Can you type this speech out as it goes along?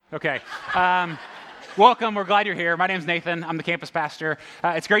Okay. Welcome. We're glad you're here. My name's Nathan. I'm the campus pastor.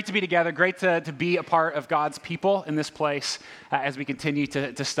 It's great to be together. Great to be a part of God's people in this place as we continue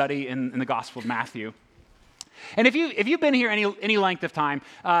to study in the Gospel of Matthew. And if you've been here any length of time,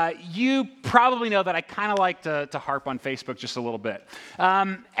 you probably know that I kind of like to harp on Facebook just a little bit.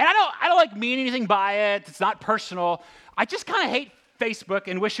 And I don't like mean anything by it. It's not personal. I just kind of hate Facebook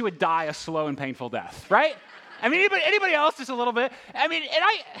and wish it would die a slow and painful death, right? I mean, anybody else just a little bit? I mean,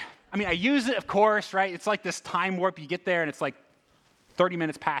 I use it, of course, right? It's like this time warp. You get there, and it's like 30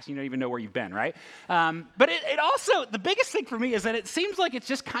 minutes past, and you don't even know where you've been, right? But it also, the biggest thing for me is that it seems like it's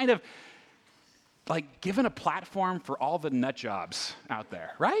just kind of like given a platform for all the nut jobs out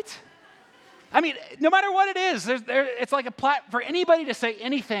there, right? I mean, no matter what it is, it's like a for anybody to say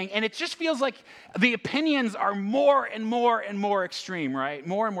anything, and it just feels like the opinions are more and more and more extreme, right?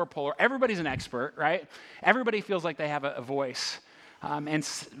 More and more polar. Everybody's an expert, right? Everybody feels like they have a voice. And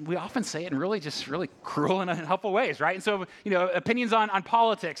we often say it in really cruel and unhelpful ways, right? And so, opinions on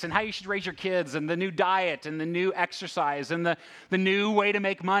politics and how you should raise your kids and the new diet and the new exercise and the new way to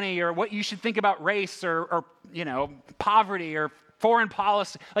make money or what you should think about race or poverty or foreign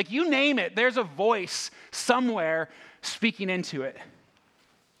policy. Like, you name it, there's a voice somewhere speaking into it.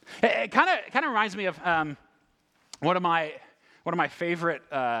 It kind of reminds me of one of my favorite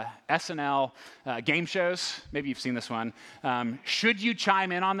SNL game shows. Maybe you've seen this one. Should you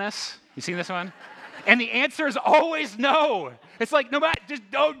chime in on this? You seen this one? And the answer is always no. It's like, no matter, just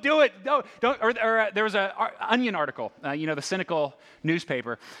don't do it. Don't. Or there was an Onion article, the cynical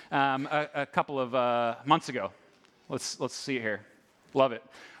newspaper, a couple of months ago. Let's see it here. Love it.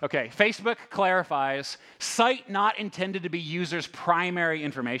 Okay, Facebook clarifies, site not intended to be user's primary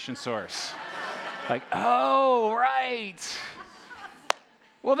information source. Like, oh, right.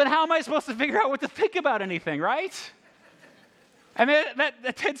 Well, then how am I supposed to figure out what to think about anything, right? I mean,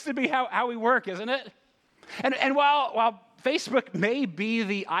 that tends to be how we work, isn't it? And while Facebook may be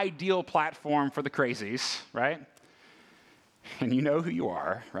the ideal platform for the crazies, right? And you know who you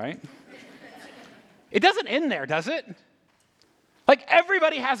are, right? It doesn't end there, does it? Like,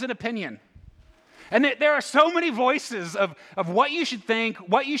 everybody has an opinion. And there are so many voices of what you should think,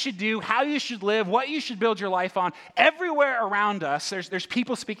 what you should do, how you should live, what you should build your life on. Everywhere around us, there's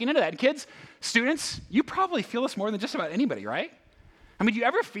people speaking into that. And kids, students, you probably feel this more than just about anybody, right? I mean, do you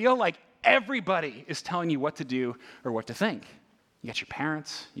ever feel like everybody is telling you what to do or what to think? You got your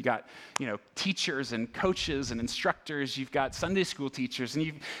parents, you got, teachers and coaches and instructors, you've got Sunday school teachers, and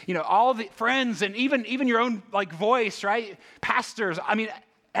you've, all the friends, and even your own, voice, right? Pastors, I mean,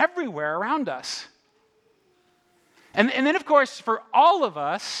 everywhere around us. And then, of course, for all of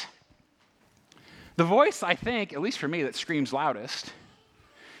us, the voice, I think, at least for me, that screams loudest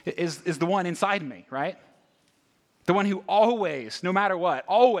is the one inside me, right? The one who always, no matter what,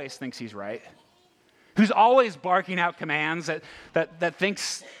 always thinks he's right. Who's always barking out commands that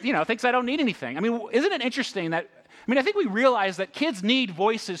thinks I don't need anything. I mean, isn't it interesting that, I think we realize that kids need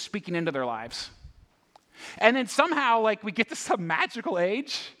voices speaking into their lives. And then somehow, we get to some magical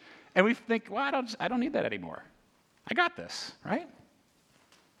age, and we think, well, I don't need that anymore. I got this, right?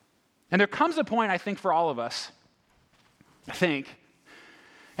 And there comes a point, I think, for all of us, in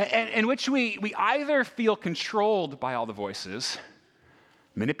which we either feel controlled by all the voices,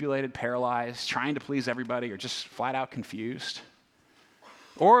 manipulated, paralyzed, trying to please everybody, or just flat out confused.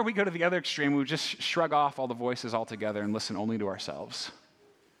 Or we go to the other extreme, we just shrug off all the voices altogether and listen only to ourselves.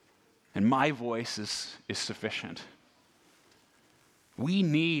 And my voice is sufficient. We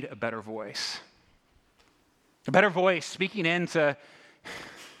need a better voice. A better voice speaking into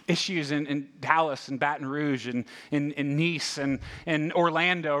issues in Dallas and Baton Rouge and in Nice and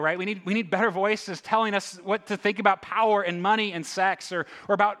Orlando, right? We need better voices telling us what to think about power and money and sex or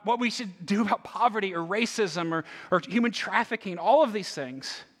about what we should do about poverty or racism or human trafficking, all of these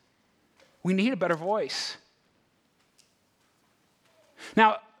things. We need a better voice.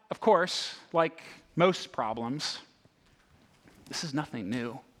 Now, of course, like most problems, this is nothing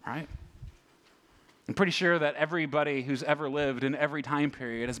new, right? I'm pretty sure that everybody who's ever lived in every time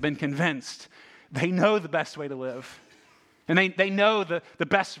period has been convinced they know the best way to live. And they know the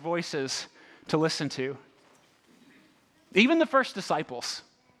best voices to listen to. Even the first disciples,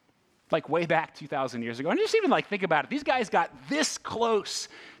 way back 2,000 years ago. And just even think about it. These guys got this close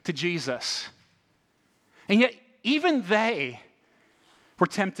to Jesus. And yet, even they were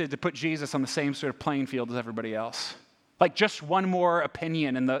tempted to put Jesus on the same sort of playing field as everybody else. Just one more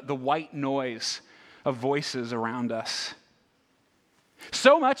opinion in the white noise of voices around us.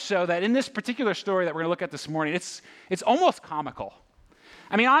 So much so that in this particular story that we're going to look at this morning, it's almost comical.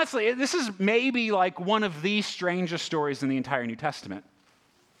 I mean, honestly, this is maybe one of the strangest stories in the entire New Testament.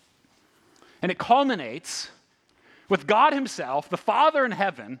 And it culminates with God himself, the Father in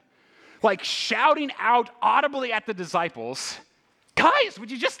heaven, like shouting out audibly at the disciples, guys,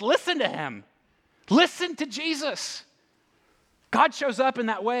 would you just listen to him? Listen to Jesus. God shows up in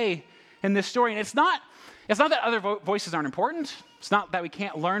that way in this story. And it's not that other voices aren't important. It's not that we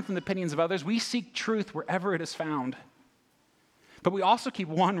can't learn from the opinions of others. We seek truth wherever it is found. But we also keep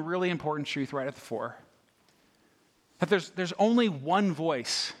one really important truth right at the fore. That there's only one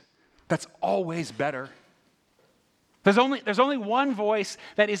voice that's always better. There's only one voice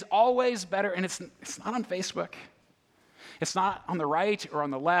that is always better, and it's not on Facebook. It's not on the right or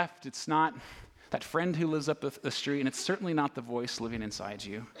on the left. It's not that friend who lives up the street, and it's certainly not the voice living inside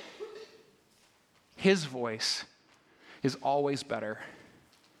you. His voice is always better.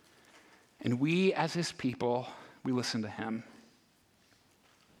 And we, as his people, we listen to him.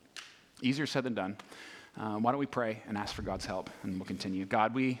 Easier said than done. Why don't we pray and ask for God's help, and we'll continue.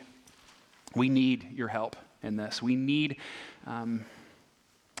 God, we need your help in this. We need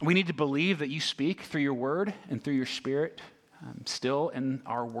to believe that you speak through your word and through your spirit still in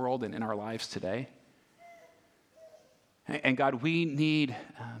our world and in our lives today. And God, we need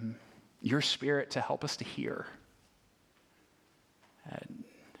your spirit to help us to hear.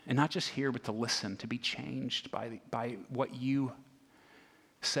 And not just hear, but to listen, to be changed by what you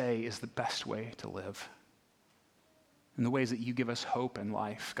say is the best way to live. In the ways that you give us hope and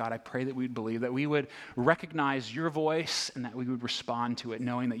life. God, I pray that we would believe, that we would recognize your voice and that we would respond to it,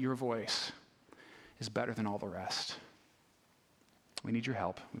 knowing that your voice is better than all the rest. We need your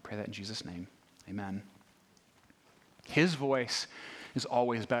help. We pray that in Jesus' name. Amen. His voice is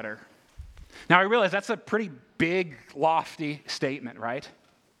always better. Now, I realize that's a pretty big, lofty statement, right?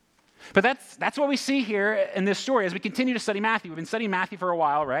 But that's what we see here in this story as we continue to study Matthew. We've been studying Matthew for a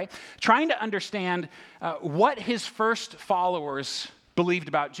while, right? Trying to understand what his first followers believed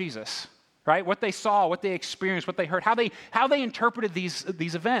about Jesus, right? What they saw, what they experienced, what they heard, how they interpreted these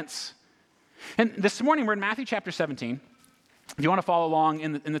events. And this morning we're in Matthew chapter 17. If you want to follow along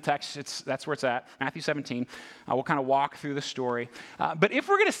in the text, that's where it's at, Matthew 17. We'll kind of walk through the story. But if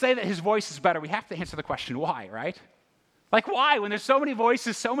we're going to say that his voice is better, we have to answer the question, why, right? Like, why? When there's so many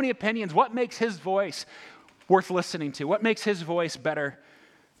voices, so many opinions, what makes his voice worth listening to? What makes his voice better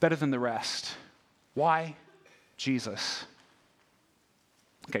than the rest? Why Jesus?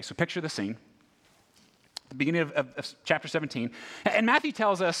 Okay, so picture the scene. The beginning of chapter 17. And Matthew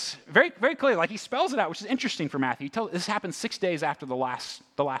tells us very, very clearly, like he spells it out, which is interesting for Matthew. This happens 6 days after the last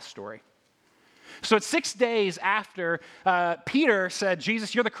story. So it's 6 days after Peter said,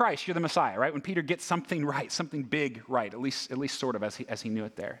 Jesus, you're the Christ, you're the Messiah, right? When Peter gets something right, something big right, at least sort of as he knew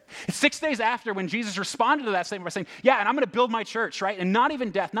it there. It's 6 days after when Jesus responded to that statement by saying, yeah, and I'm going to build my church, right? And not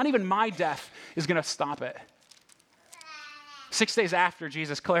even death, not even my death is going to stop it. 6 days after,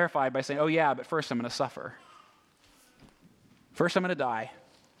 Jesus clarified by saying, oh yeah, but first I'm going to suffer. First I'm going to die.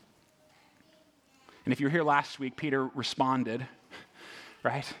 And if you were here last week, Peter responded,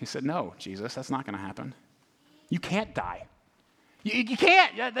 right? He said, no, Jesus, that's not going to happen. You can't die. You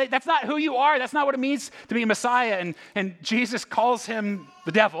can't. That's not who you are. That's not what it means to be a Messiah. And Jesus calls him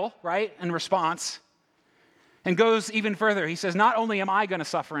the devil, right, in response, and goes even further. He says, not only am I going to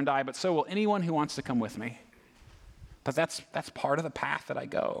suffer and die, but so will anyone who wants to come with me. But that's part of the path that I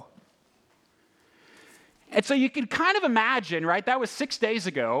go. And so you can kind of imagine, right, that was 6 days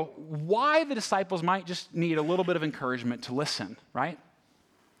ago, why the disciples might just need a little bit of encouragement to listen, right?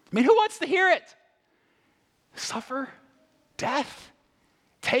 I mean, who wants to hear it? Suffer, death,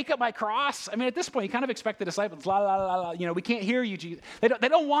 take up my cross. I mean, at this point, you kind of expect the disciples, la, la, la, la, we can't hear you, Jesus. They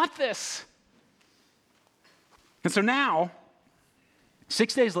don't want this. And so now,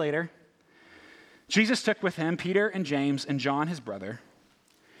 6 days later, Jesus took with him Peter and James and John, his brother,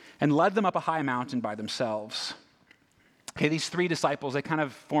 and led them up a high mountain by themselves. Okay, these three disciples, they kind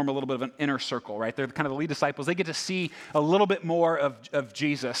of form a little bit of an inner circle, right? They're kind of the lead disciples. They get to see a little bit more of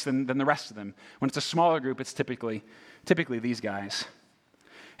Jesus than the rest of them. When it's a smaller group, it's typically these guys.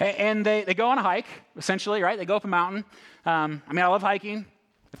 And they go on a hike, essentially, right? They go up a mountain. I love hiking.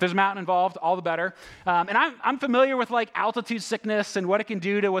 If there's a mountain involved, all the better. And I'm familiar with like altitude sickness and what it can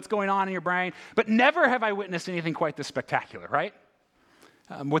do to what's going on in your brain, but never have I witnessed anything quite this spectacular, right?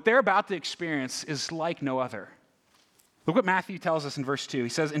 What they're about to experience is like no other. Look what Matthew tells us in verse 2. He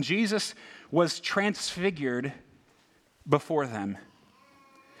says, and Jesus was transfigured before them.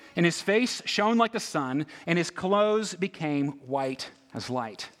 And his face shone like the sun, and his clothes became white as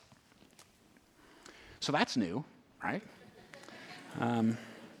light. So that's new, right? And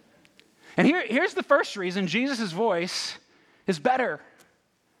here's the first reason Jesus' voice is better.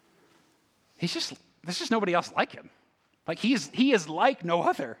 There's just nobody else like him. Like he is like no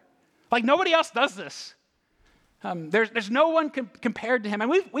other. Like nobody else does this. There's no one compared to him.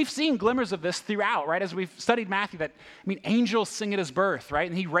 And we've seen glimmers of this throughout, right? As we've studied Matthew, angels sing at his birth, right?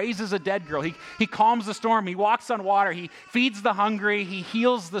 And he raises a dead girl. He calms the storm. He walks on water. He feeds the hungry. He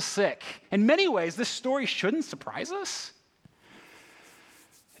heals the sick. In many ways, this story shouldn't surprise us.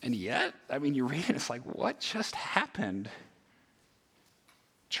 And yet, you read it, it's like, what just happened?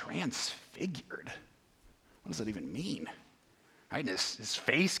 Transfigured. What does that even mean? Right? And his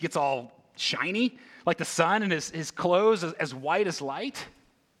face gets all shiny like the sun, and his clothes as white as light.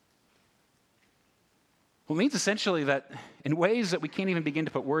 Well, it means essentially that in ways that we can't even begin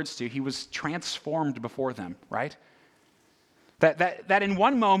to put words to, he was transformed before them, right? That in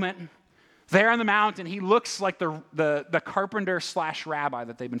one moment, there on the mountain, he looks like the carpenter / rabbi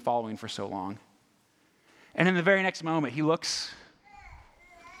that they've been following for so long. And in the very next moment, he looks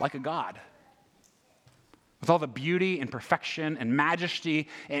like a god, with all the beauty and perfection and majesty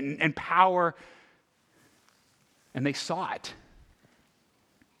and power. And they saw it.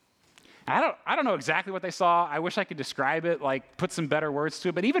 I don't know exactly what they saw. I wish I could describe it, like put some better words to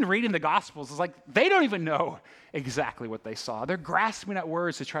it. But even reading the Gospels, it's like they don't even know exactly what they saw. They're grasping at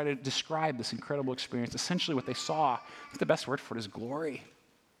words to try to describe this incredible experience. Essentially what they saw, the best word for it is glory.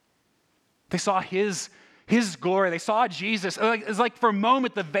 They saw his glory. They saw Jesus. It's like for a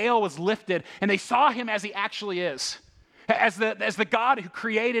moment the veil was lifted and they saw him as he actually is. As the God who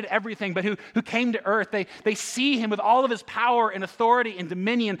created everything, but who came to earth. They see him with all of his power and authority and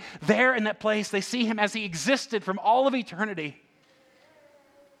dominion there in that place. They see him as he existed from all of eternity.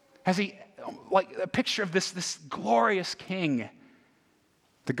 As he, like a picture of this glorious king,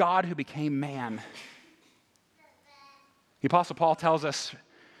 the God who became man. The Apostle Paul tells us,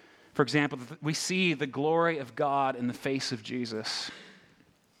 for example, that we see the glory of God in the face of Jesus.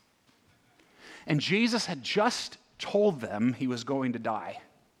 And Jesus had just told them he was going to die.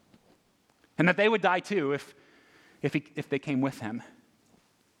 And that they would die too if they came with him.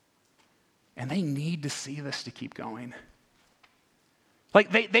 And they need to see this to keep going.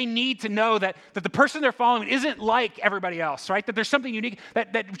 Like they need to know that the person they're following isn't like everybody else, right? That there's something unique.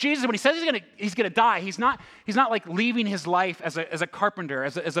 That Jesus, when he says he's gonna die, he's not like leaving his life as a carpenter,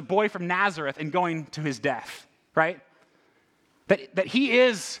 as a boy from Nazareth and going to his death, right? That he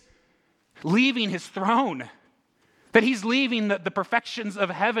is leaving his throne. That he's leaving the perfections of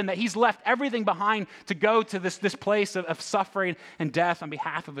heaven, that he's left everything behind to go to this place of suffering and death on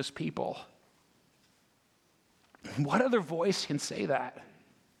behalf of his people. What other voice can say that?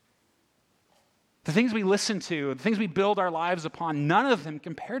 The things we listen to, the things we build our lives upon, none of them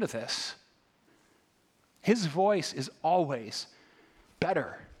compare to this. His voice is always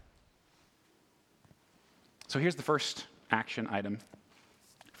better. So here's the first action item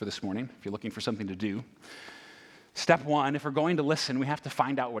for this morning, if you're looking for something to do. Step one, if we're going to listen, we have to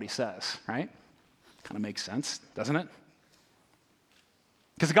find out what he says, right? Kind of makes sense, doesn't it?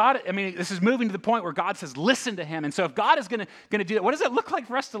 Because God, this is moving to the point where God says, listen to him. And so if God is going to do that, what does it look like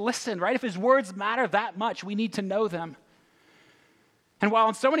for us to listen, right? If his words matter that much, we need to know them. And while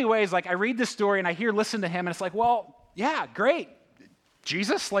in so many ways, like I read this story and I hear listen to him, and it's like, well, yeah, great.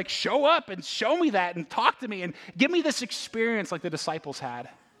 Jesus, like show up and show me that and talk to me and give me this experience like the disciples had.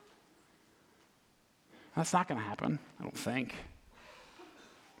 That's not going to happen, I don't think.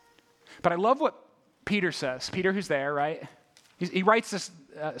 But I love what Peter says. Peter, who's there, right? He writes this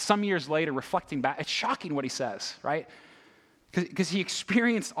some years later, reflecting back. It's shocking what he says, right? Because he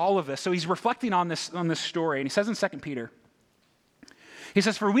experienced all of this. So he's reflecting on this story. And he says in 2 Peter, he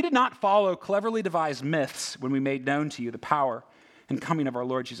says, "For we did not follow cleverly devised myths when we made known to you the power and coming of our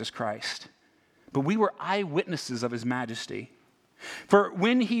Lord Jesus Christ. But we were eyewitnesses of his majesty. For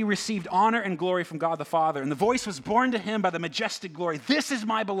when he received honor and glory from God the Father, and the voice was borne to him by the majestic glory, 'This is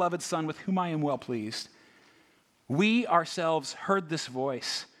my beloved Son, with whom I am well pleased.' We ourselves heard this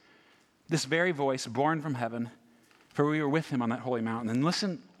voice, this very voice born from heaven, for we were with him on that holy mountain." And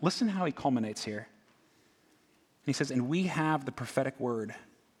listen how he culminates here. He says, "And we have the prophetic word,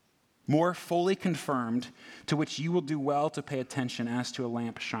 more fully confirmed, to which you will do well to pay attention as to a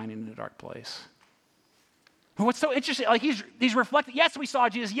lamp shining in a dark place." What's so interesting, like he's reflecting, yes, we saw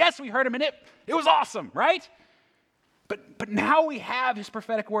Jesus, yes, we heard him, and it was awesome, right? But now we have his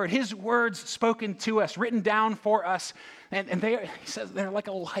prophetic word, his words spoken to us, written down for us, and he says they're like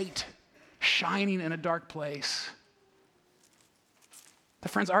a light shining in a dark place. But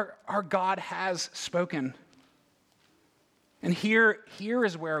friends, our God has spoken. And here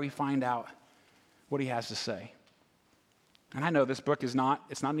is where we find out what he has to say. And I know this book it's not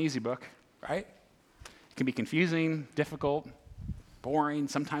an easy book, right? It can be confusing, difficult, boring.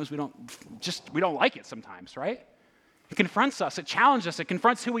 Sometimes we don't like it sometimes, right? It confronts us. It challenges us. It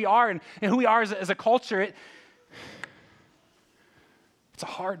confronts who we are and who we are as a culture. It's a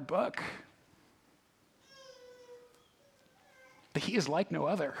hard book. But he is like no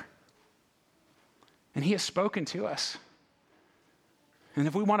other. And he has spoken to us. And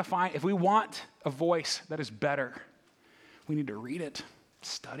if we want a voice that is better, we need to read it,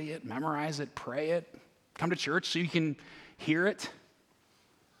 study it, memorize it, pray it, come to church so you can hear it.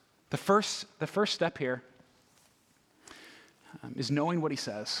 The first step here is knowing what he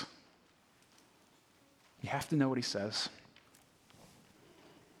says. You have to know what he says.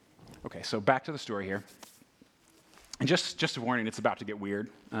 Okay, so back to the story here. And just a warning, it's about to get weird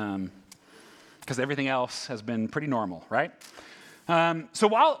because everything else has been pretty normal, right? So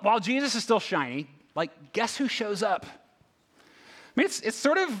while Jesus is still shiny, guess who shows up? I mean, it's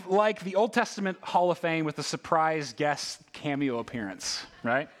sort of like the Old Testament Hall of Fame with a surprise guest cameo appearance,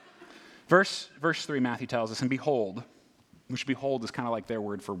 right? Verse 3, Matthew tells us, and behold, which behold is kind of like their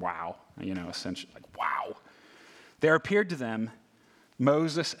word for wow, essentially, like wow. There appeared to them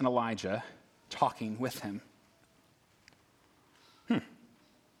Moses and Elijah talking with him.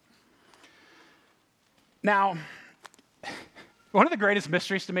 Now, one of the greatest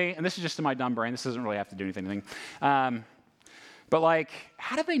mysteries to me, and this is just in my dumb brain, this doesn't really have to do anything, but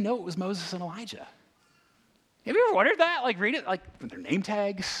how did they know it was Moses and Elijah? Have you ever wondered that? Read it, their name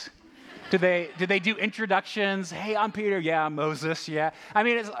tags? Did they do introductions? Hey, I'm Peter. Yeah, I'm Moses. Yeah. I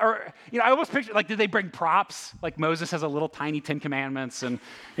mean, I almost picture, did they bring props? Like Moses has a little tiny 10 Commandments and,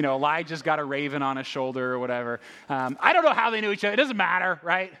 Elijah's got a raven on his shoulder or whatever. I don't know how they knew each other. It doesn't matter,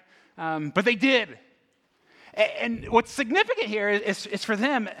 right? But they did. And what's significant here is for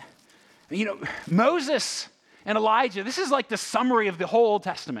them, Moses and Elijah, this is like the summary of the whole Old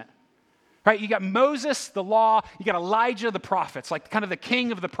Testament. Right, you got Moses, the law, you got Elijah, the prophets, like kind of the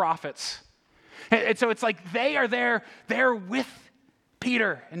king of the prophets. And so it's like they are there with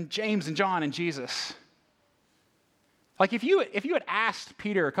Peter and James and John and Jesus. Like if you had asked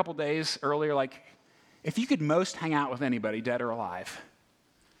Peter a couple days earlier, if you could most hang out with anybody, dead or alive,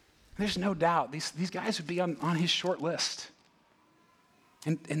 there's no doubt these guys would be on his short list.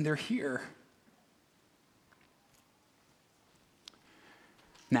 And they're here.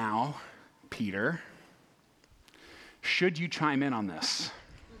 Now, Peter, should you chime in on this?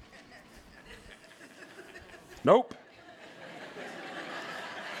 Nope.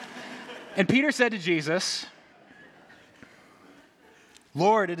 And Peter said to Jesus,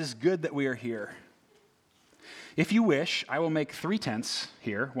 Lord, it is good that we are here. If you wish, I will make 3 tents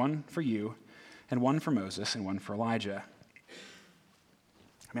here, one for you, and one for Moses, and one for Elijah.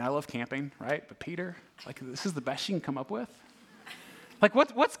 I mean, I love camping, right? But Peter, this is the best you can come up with?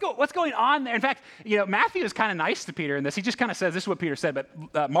 What's going on there? In fact, Matthew is kind of nice to Peter in this. He just kind of says, this is what Peter said.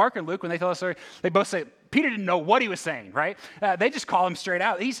 But Mark and Luke, when they tell the story, they both say, Peter didn't know what he was saying, right? They just call him straight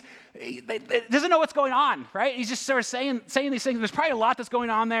out. He doesn't know what's going on, right? He's just sort of saying these things. There's probably a lot that's going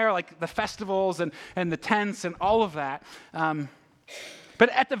on there, like the festivals and the tents and all of that. But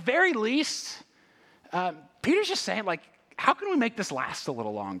at the very least, Peter's just saying, how can we make this last a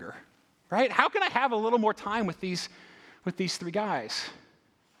little longer, right? How can I have a little more time with these 3 guys?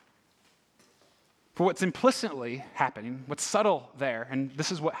 For what's implicitly happening, what's subtle there, and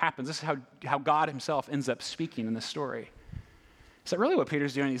this is what happens, this is how God himself ends up speaking in this story. Is that really what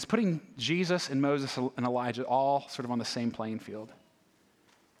Peter's doing? He's putting Jesus and Moses and Elijah all sort of on the same playing field.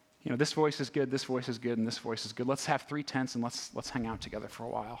 This voice is good, and this voice is good. Let's have 3 tents and let's hang out together for a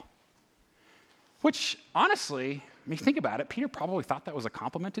while. Which, honestly, think about it, Peter probably thought that was a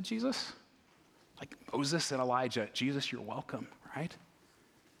compliment to Jesus. Like Moses and Elijah, Jesus, you're welcome, right?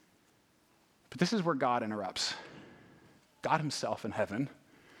 But this is where God interrupts. God himself in heaven.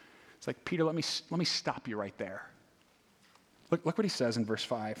 It's like, Peter, let me stop you right there. Look what he says in verse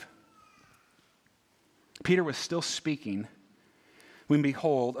 5. Peter was still speaking when,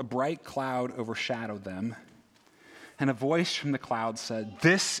 behold, a bright cloud overshadowed them, and a voice from the cloud said,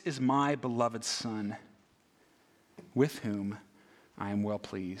 "This is my beloved Son, with whom I am well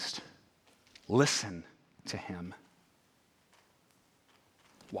pleased. Listen to him."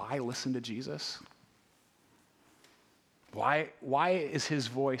 Why listen to Jesus? Why is his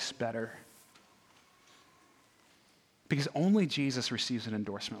voice better? Because only Jesus receives an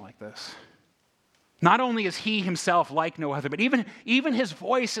endorsement like this. Not only is he himself like no other, but even his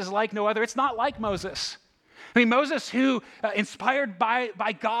voice is like no other. It's not like Moses. I mean, Moses, who, inspired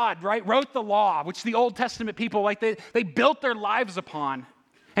by God, right, wrote the law, which the Old Testament people, they built their lives upon.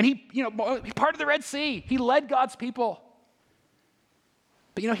 And he parted the Red Sea. He led God's people.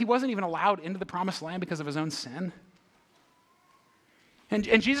 But he wasn't even allowed into the promised land because of his own sin.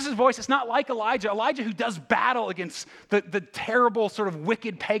 And Jesus' voice, it's not like Elijah who does battle against the terrible sort of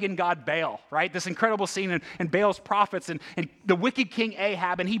wicked pagan god Baal, right? This incredible scene in Baal's prophets and the wicked king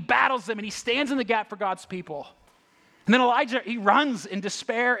Ahab, and he battles them and he stands in the gap for God's people. And then Elijah, he runs in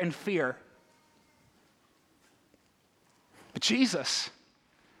despair and fear. But Jesus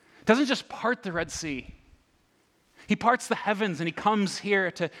doesn't just part the Red Sea. He parts the heavens and he comes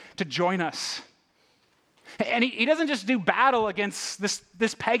here to join us. And he doesn't just do battle against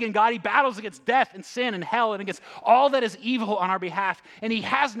this pagan god. He battles against death and sin and hell and against all that is evil on our behalf. And he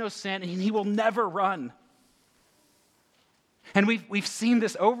has no sin and he will never run. And we've seen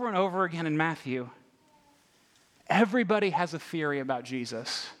this over and over again in Matthew. Everybody has a theory about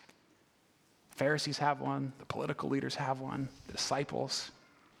Jesus. The Pharisees have one. The political leaders have one. The disciples.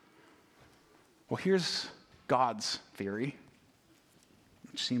 Well, here's God's theory,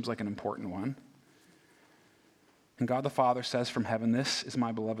 which seems like an important one. And God the Father says from heaven, "This is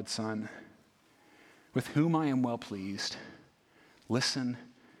my beloved Son, with whom I am well pleased. Listen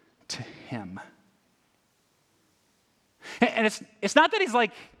to him." And it's not that he's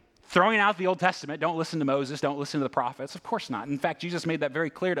like throwing out the Old Testament. Don't listen to Moses. Don't listen to the prophets. Of course not. In fact, Jesus made that very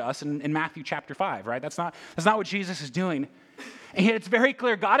clear to us in Matthew chapter 5, right? That's not what Jesus is doing. And yet it's very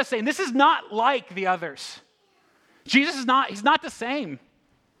clear. God is saying, this is not like the others. Jesus is not, he's not the same.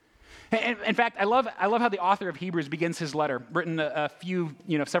 And in fact, I love how the author of Hebrews begins his letter, written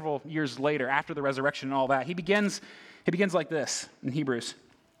several years later after the resurrection and all that. He begins like this in Hebrews.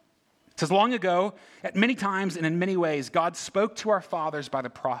 It says, "Long ago, at many times and in many ways, God spoke to our fathers by the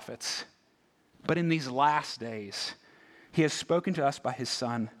prophets. But in these last days, he has spoken to us by his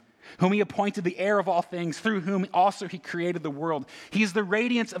Son, whom he appointed the heir of all things, through whom also he created the world. He is the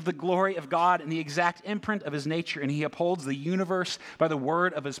radiance of the glory of God and the exact imprint of his nature, and he upholds the universe by the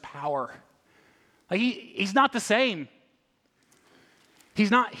word of his power." Like he's not the same. He's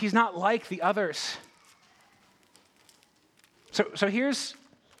not like the others. So here's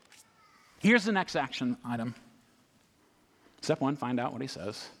the next action item. Step 1, find out what he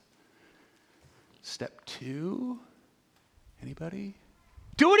says. Step 2, anybody?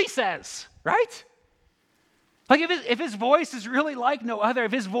 Do what he says, right? Like if his voice is really like no other,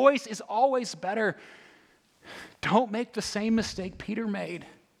 if his voice is always better, don't make the same mistake Peter made.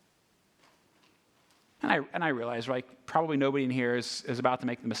 And I realize, right, probably nobody in here is about to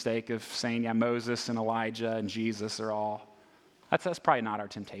make the mistake of saying, yeah, Moses and Elijah and Jesus are all. That's probably not our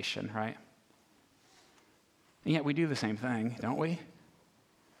temptation, right? And yet we do the same thing, don't we?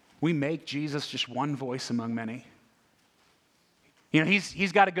 We make Jesus just one voice among many. You know,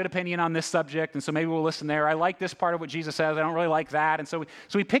 he's got a good opinion on this subject, and so maybe we'll listen there. I like this part of what Jesus says. I don't really like that. And so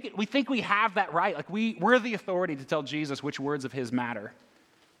we pick it. We think we have that right. Like we're the authority to tell Jesus which words of his matter,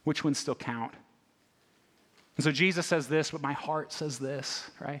 which ones still count. And so Jesus says this, but my heart says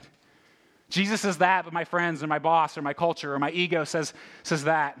this, right? Jesus says that, but my friends or my boss or my culture or my ego says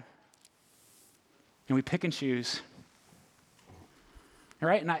that. And we pick and choose.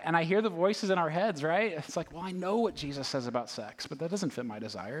 Right? And I hear the voices in our heads, right? It's like, well, I know what Jesus says about sex, but that doesn't fit my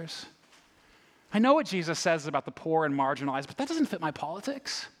desires. I know what Jesus says about the poor and marginalized, but that doesn't fit my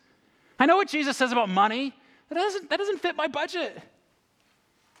politics. I know what Jesus says about money. That doesn't fit my budget.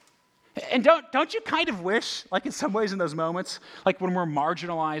 And don't you kind of wish, like in some ways in those moments, like when we're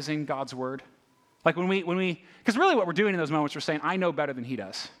marginalizing God's word, like when we, because really what we're doing in those moments, we're saying, I know better than he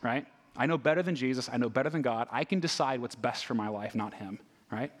does, right? I know better than Jesus. I know better than God. I can decide what's best for my life, not him,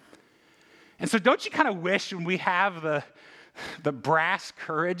 right? And so don't you kind of wish when we have the brass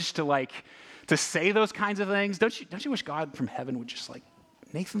courage to say those kinds of things, don't you wish God from heaven would just like,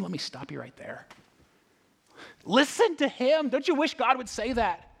 Nathan, let me stop you right there. Listen to him. Don't you wish God would say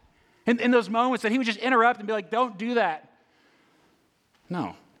that? In those moments that he would just interrupt and be like, don't do that.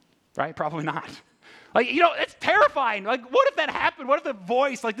 No, right? Probably not. Like, it's terrifying. Like, what if that happened? What if the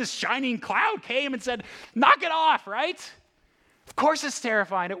voice, like this shining cloud came and said, knock it off, right? Of course it's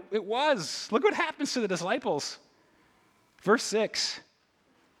terrifying. It was. Look what happens to the disciples. Verse 6.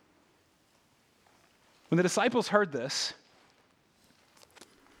 When the disciples heard this,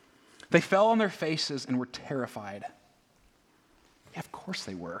 they fell on their faces and were terrified. Yeah, of course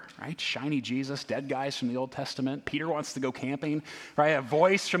they were, right? Shiny Jesus, dead guys from the Old Testament. Peter wants to go camping, right? A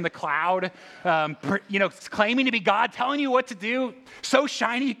voice from the cloud, claiming to be God, telling you what to do. So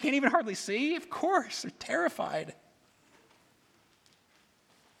shiny you can't even hardly see. Of course, they're terrified.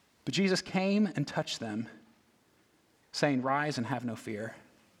 But Jesus came and touched them, saying, rise and have no fear.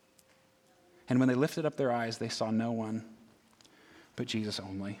 And when they lifted up their eyes, they saw no one but Jesus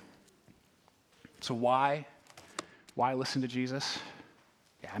only. So why listen to Jesus?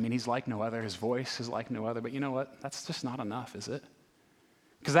 Yeah, I mean, he's like no other. His voice is like no other. But you know what? That's just not enough, is it?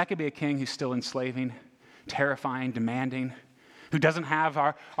 Because that could be a king who's still enslaving, terrifying, demanding, who doesn't have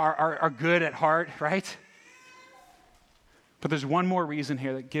our good at heart, right? But there's one more reason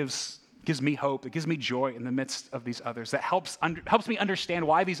here that gives me hope, that gives me joy in the midst of these others, that helps me understand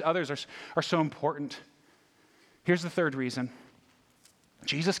why these others are so important. Here's the third reason.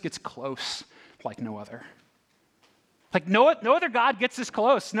 Jesus gets close like no other. Like no other God gets this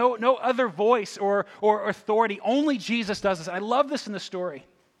close. No other voice or authority. Only Jesus does this. I love this in the story.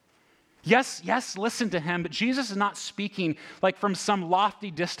 Yes, listen to him, but Jesus is not speaking like from some lofty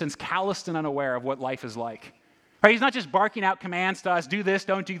distance, calloused and unaware of what life is like. Right? He's not just barking out commands to us, do this,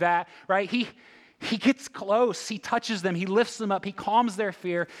 don't do that, right? He gets close, he touches them, he lifts them up, he calms their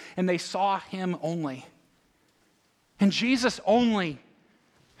fear, and they saw him only. And Jesus only,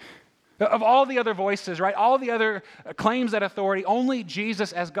 of all the other voices, right, all the other claims that authority, only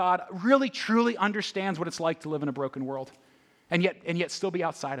Jesus as God really truly understands what it's like to live in a broken world and yet still be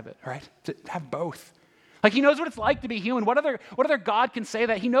outside of it, right? To have both. Like he knows what it's like to be human. What other God can say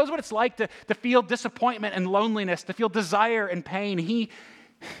that? He knows what it's like to feel disappointment and loneliness, to feel desire and pain.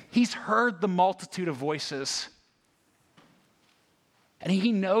 He's heard the multitude of voices. And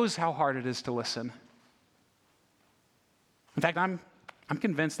he knows how hard it is to listen. In fact, I'm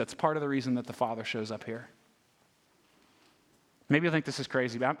convinced that's part of the reason that the Father shows up here. Maybe you'll think this is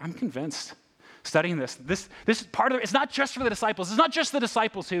crazy, but I'm convinced. Studying this is part of it. It's not just for the disciples. It's not just the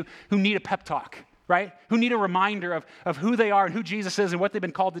disciples who need a pep talk, right? Who need a reminder of who they are and who Jesus is and what they've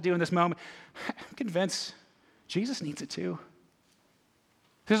been called to do in this moment. I'm convinced Jesus needs it too.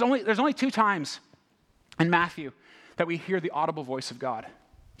 There's only 2 times in Matthew that we hear the audible voice of God.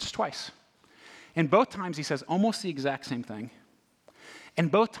 Just twice. And both times he says almost the exact same thing.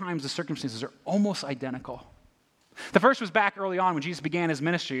 And both times the circumstances are almost identical. The first was back early on when Jesus began his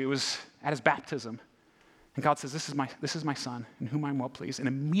ministry. It was at his baptism. And God says, this is my son in whom I'm well pleased. And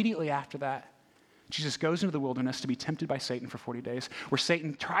immediately after that, Jesus goes into the wilderness to be tempted by Satan for 40 days, where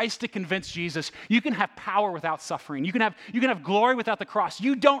Satan tries to convince Jesus, you can have power without suffering. You can have glory without the cross.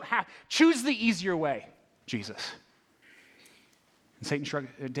 You don't have, choose the easier way, Jesus. And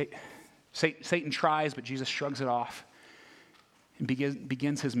Satan tries, but Jesus shrugs it off and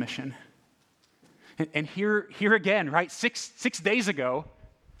begins his mission. And here again, right, six days ago,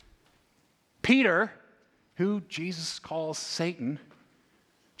 Peter, who Jesus calls Satan,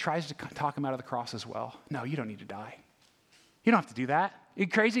 tries to talk him out of the cross as well. No, you don't need to die. You don't have to do that. Are you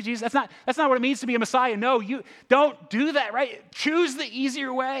crazy, Jesus? That's not what it means to be a Messiah. No, you don't do that, right? Choose the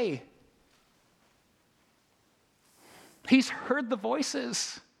easier way. He's heard the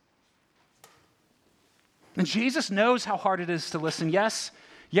voices. And Jesus knows how hard it is to listen. Yes,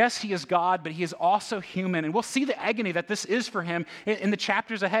 he is God, but he is also human. And we'll see the agony that this is for him in the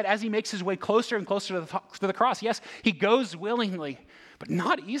chapters ahead as he makes his way closer and closer to the cross. Yes, he goes willingly, but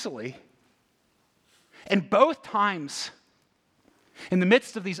not easily. And both times, in the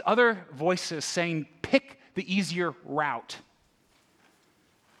midst of these other voices saying, pick the easier route,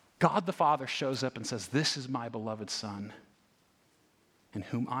 God the Father shows up and says, this is my beloved Son, in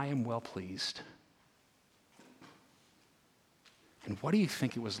whom I am well pleased. And what do you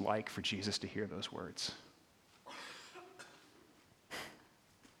think it was like for Jesus to hear those words?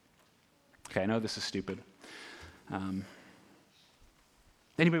 Okay, I know this is stupid.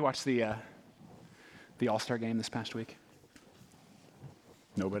 Anybody watch the All-Star game this past week?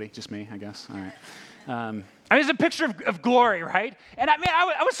 Nobody? Just me, I guess? All right. I mean, it's a picture of glory, right? And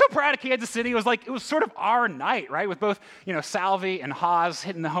I was so proud of Kansas City. It was sort of our night, right? With both, Salvi and Haas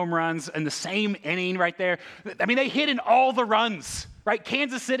hitting the home runs in the same inning right there. I mean, they hit in all the runs, right?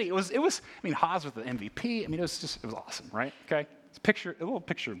 Kansas City. It was. Haas with the MVP. It was awesome, right? Okay, it's a little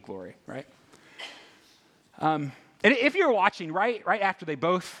picture of glory, right? And if you're watching, right after they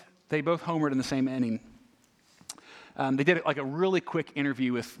both homered in the same inning. They did like a really quick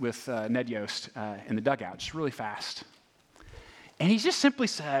interview with Ned Yost in the dugout, just really fast. And he just simply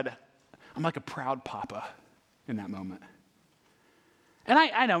said, I'm like a proud papa in that moment. And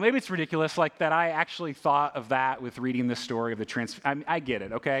I know, maybe it's ridiculous like that I actually thought of that with reading this story of the I get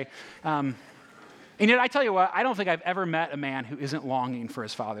it, okay? And yet I tell you what, I don't think I've ever met a man who isn't longing for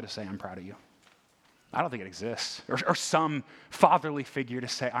his father to say, I'm proud of you. I don't think it exists. Or some fatherly figure to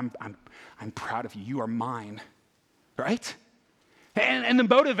say, I'm proud of you. You are mine. Right? And the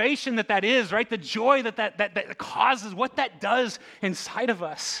motivation that is, right? The joy that causes, what that does inside of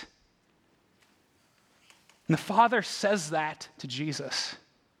us. And the Father says that to Jesus.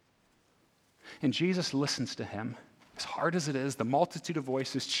 And Jesus listens to him. As hard as it is, the multitude of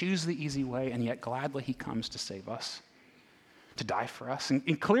voices choose the easy way, and yet gladly he comes to save us. to die for us.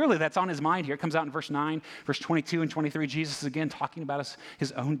 And clearly that's on his mind here. It comes out in verse 9, verse 22 and 23. Jesus is again talking about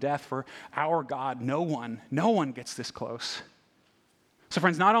his own death for our God. No one gets this close. So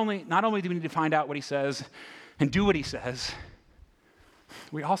friends, not only do we need to find out what he says and do what he says,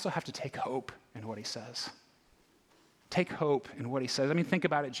 we also have to take hope in what he says. Take hope in what he says. I mean, think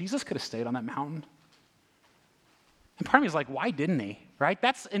about it. Jesus could have stayed on that mountain. And part of me is like, why didn't he? Right?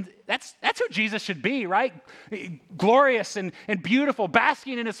 That's who Jesus should be, right? Glorious and beautiful,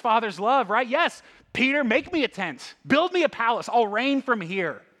 basking in his Father's love, right? Yes, Peter, make me a tent. Build me a palace. I'll reign from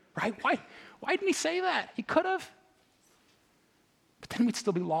here, right? Why didn't he say that? He could have. But then we'd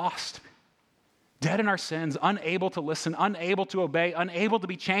still be lost, dead in our sins, unable to listen, unable to obey, unable to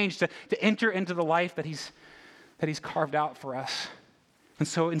be changed, to enter into the life that he's carved out for us. And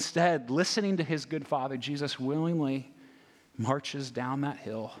so instead, listening to his good Father, Jesus willingly marches down that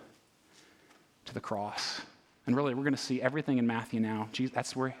hill to the cross. And really, we're going to see everything in Matthew now.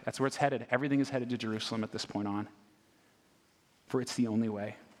 That's where it's headed. Everything is headed to Jerusalem at this point on. For it's the only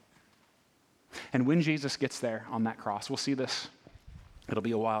way. And when Jesus gets there on that cross, we'll see this. It'll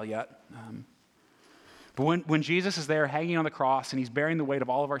be a while yet. But when Jesus is there hanging on the cross and he's bearing the weight of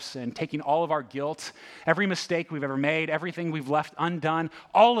all of our sin, taking all of our guilt, every mistake we've ever made, everything we've left undone,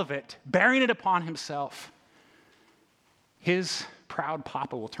 all of it, bearing it upon himself, his proud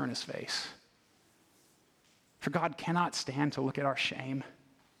papa will turn his face. For God cannot stand to look at our shame.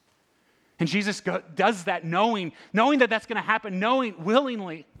 And Jesus does that knowing that that's going to happen,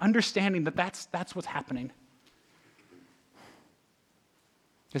 willingly, understanding that that's what's happening.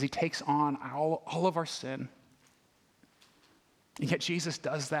 As he takes on all of our sin. And yet Jesus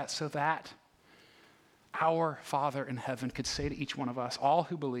does that so that our Father in heaven could say to each one of us, all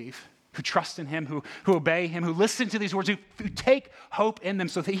who believe, who trust in him, who obey him, who listen to these words, who take hope in them,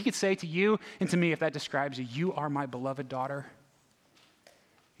 so that he could say to you and to me, if that describes you, you are my beloved daughter.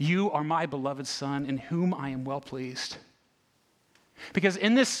 You are my beloved son, in whom I am well pleased. Because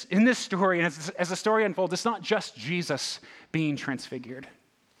in this story, and as the story unfolds, it's not just Jesus being transfigured.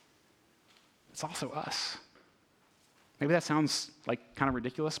 It's also us. Maybe that sounds like kind of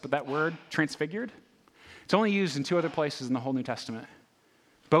ridiculous, but that word, transfigured, it's only used in 2 other places in the whole New Testament,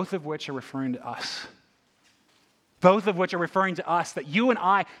 both of which are referring to us. Both of which are referring to us, that you and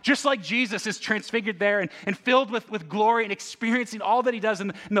I, just like Jesus is transfigured there and filled with glory and experiencing all that he does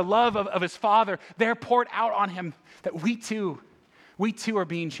in the love of his Father, they're poured out on him, that we too are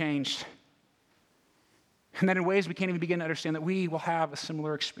being changed. And that in ways we can't even begin to understand, that we will have a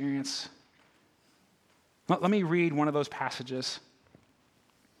similar experience. Let me read one of those passages.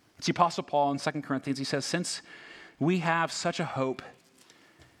 It's the Apostle Paul in 2 Corinthians. He says, since we have such a hope,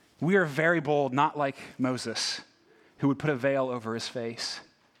 we are very bold, not like Moses, who would put a veil over his face.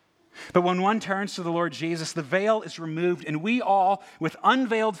 But when one turns to the Lord Jesus, the veil is removed, and we all, with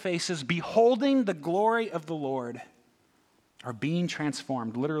unveiled faces, beholding the glory of the Lord, are being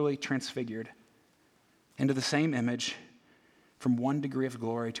transformed, literally transfigured, into the same image from one degree of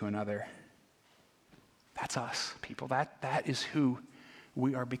glory to another. That's us, people. That is who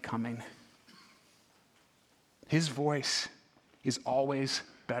we are becoming. His voice is always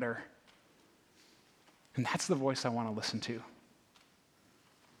better. And that's the voice I want to listen to.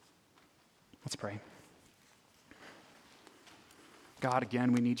 Let's pray. God,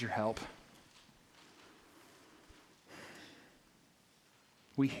 again, we need your help.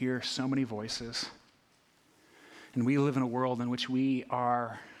 We hear so many voices, and we live in a world in which we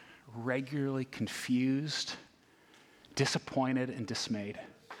are regularly confused, disappointed, and dismayed.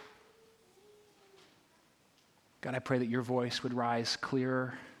 God, I pray that your voice would rise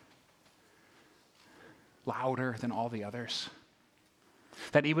clearer, louder than all the others.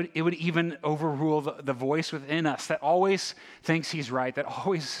 That it would even overrule the voice within us that always thinks he's right, that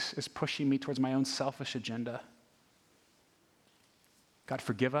always is pushing me towards my own selfish agenda. God,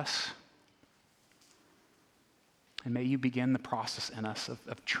 forgive us. And may you begin the process in us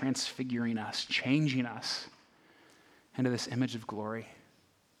of transfiguring us, changing us into this image of glory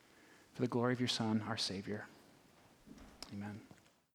for the glory of your Son, our Savior. Amen.